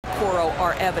Okoro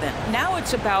are evident. Now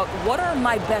it's about what are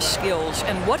my best skills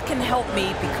and what can help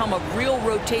me become a real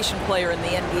rotation player in the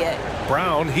NBA.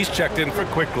 Brown, he's checked in for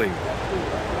Quickly.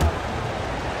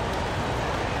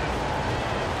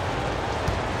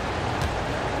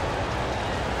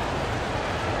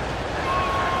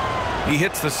 He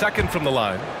hits the second from the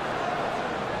line.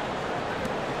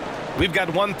 We've got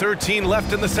 1:13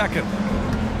 left in the second.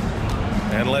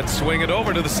 And let's swing it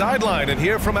over to the sideline and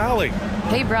hear from Allie.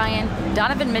 Hey, Brian.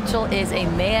 Donovan Mitchell is a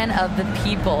man of the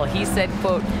people. He said,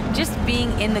 quote, just being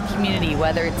in the community,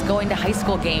 whether it's going to high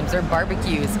school games or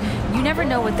barbecues, you never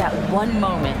know what that one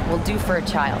moment will do for a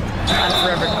child. I'm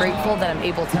forever grateful that I'm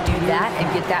able to do that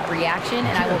and get that reaction,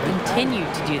 and I will continue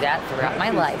to do that throughout my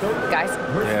life. Guys?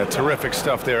 Yeah, terrific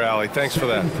stuff there, Allie. Thanks for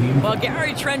that. Well,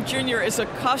 Gary Trent Jr. is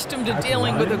accustomed to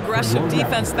dealing with aggressive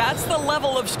defense. That's the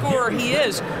level of scorer he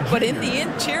is. But in the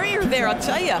interior there, I'll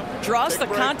tell you, draws the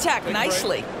contact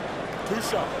nicely. 2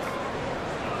 shots.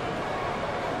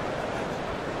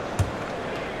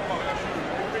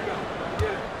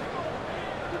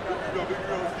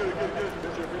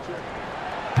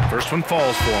 First one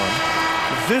falls for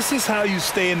him. This is how you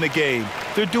stay in the game.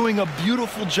 They're doing a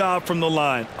beautiful job from the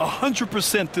line,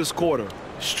 100% this quarter.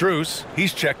 Strus,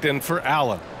 he's checked in for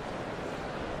Allen.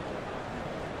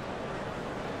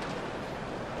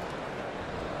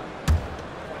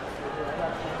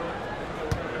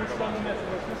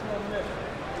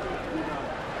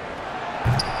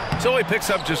 So he picks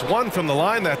up just one from the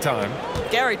line that time.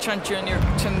 Gary Trent Jr.,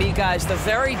 to me, guys, the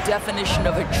very definition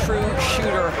of a true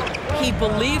shooter. He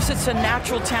believes it's a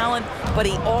natural talent, but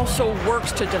he also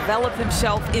works to develop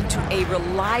himself into a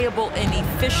reliable and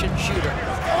efficient shooter.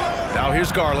 Now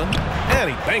here's Garland, and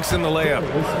he banks in the layup.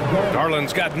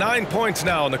 Garland's got 9 points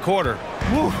now in the quarter.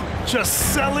 Woo,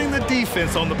 just selling the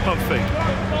defense on the pump fake.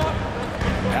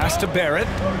 Pass to Barrett.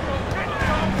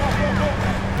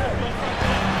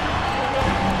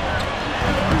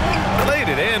 Laid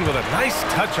it in with a nice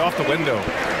touch off the window.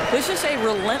 This is a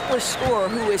relentless scorer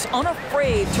who is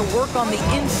unafraid to work on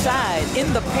the inside.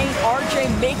 In the paint,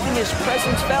 RJ making his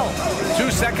presence felt. 2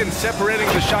 seconds separating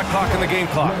the shot clock and the game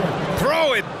clock.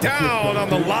 Throw it down on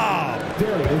the lob.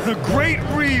 The great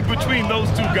read between those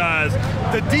two guys.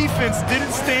 The defense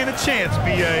didn't stand a chance,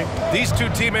 B.A. These two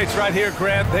teammates right here,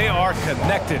 Grant, they are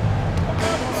connected.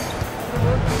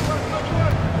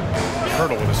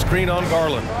 Hurdle with a screen on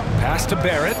Garland. Pass to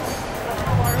Barrett.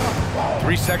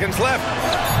 3 seconds left.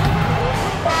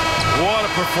 What a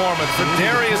performance for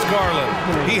Darius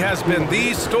Garland. He has been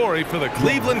the story for the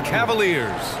Cleveland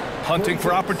Cavaliers. Hunting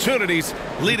for opportunities,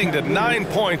 leading to 9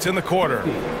 points in the quarter.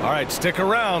 All right, stick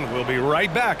around. We'll be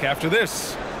right back after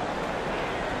this.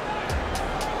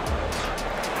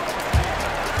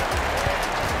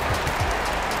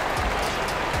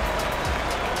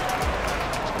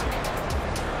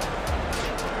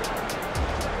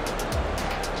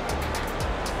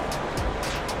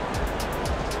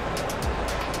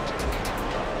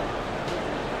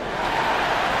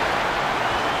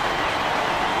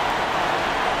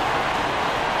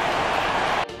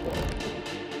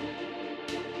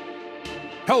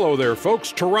 Hello there,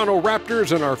 folks. Toronto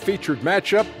Raptors and our featured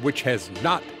matchup, which has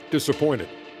not disappointed.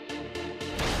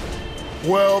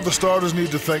 Well, the starters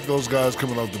need to thank those guys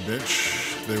coming off the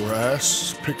bench. They were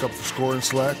asked to pick up the scoring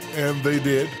slack, and they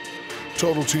did.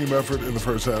 Total team effort in the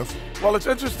first half. Well, it's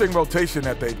interesting rotation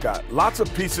that they've got. Lots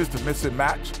of pieces to mix and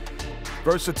match.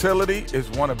 Versatility is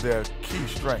one of their key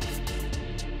strengths.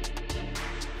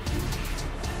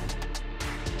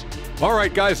 All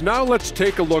right, guys, now let's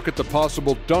take a look at the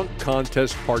possible dunk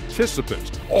contest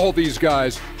participants. All these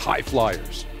guys, high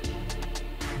flyers.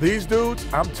 These dudes,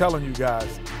 I'm telling you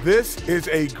guys, this is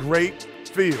a great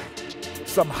field.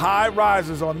 Some high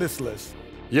risers on this list.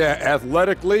 Yeah,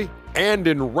 athletically and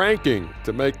in ranking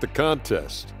to make the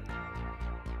contest.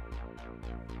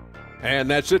 And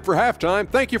that's it for halftime.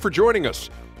 Thank you for joining us.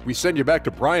 We send you back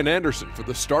to Brian Anderson for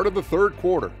the start of the third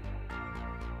quarter.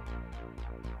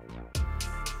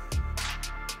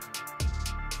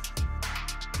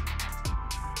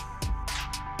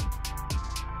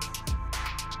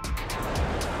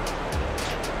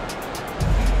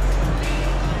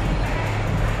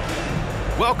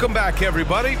 Welcome back,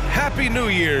 everybody. Happy New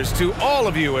Year's to all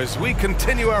of you as we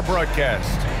continue our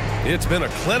broadcast. It's been a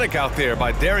clinic out there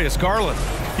by Darius Garland.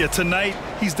 Yeah, tonight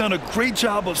he's done a great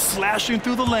job of slashing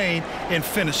through the lane and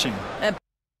finishing. And